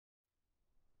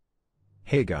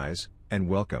Hey guys, and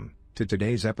welcome to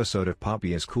today's episode of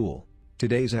Poppy is Cool.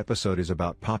 Today's episode is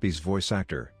about Poppy's voice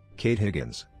actor, Kate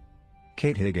Higgins.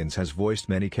 Kate Higgins has voiced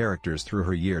many characters through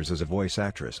her years as a voice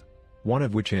actress. One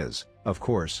of which is, of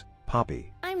course,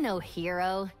 Poppy. I'm no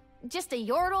hero, just a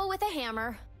yordle with a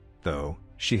hammer. Though,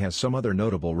 she has some other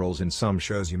notable roles in some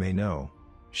shows you may know.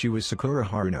 She was Sakura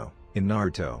Haruno in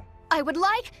Naruto. I would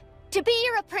like to be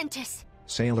your apprentice.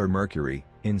 Sailor Mercury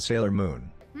in Sailor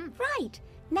Moon. Right.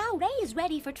 Now Ray is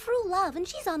ready for true love and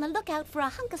she's on the lookout for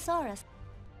a hunkosaurus.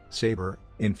 Saber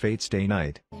in Fate's Day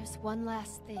Night. There's one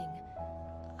last thing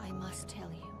I must tell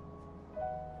you.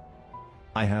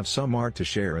 I have some art to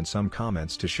share and some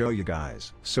comments to show you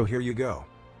guys, so here you go.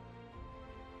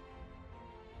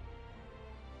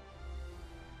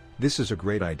 This is a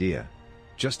great idea.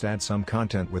 Just add some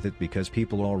content with it because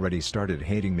people already started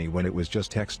hating me when it was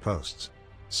just text posts.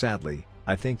 Sadly,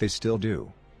 I think they still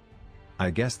do. I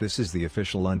guess this is the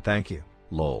official unthank you,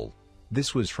 lol.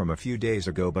 This was from a few days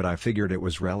ago but I figured it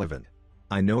was relevant.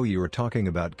 I know you were talking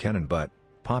about Kennen but,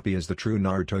 Poppy is the true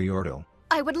Naruto Yordle.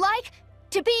 I would like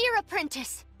to be your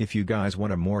apprentice. If you guys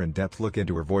want a more in-depth look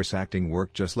into her voice acting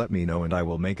work just let me know and I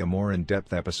will make a more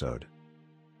in-depth episode.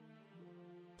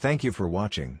 Thank you for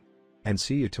watching. And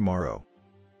see you tomorrow.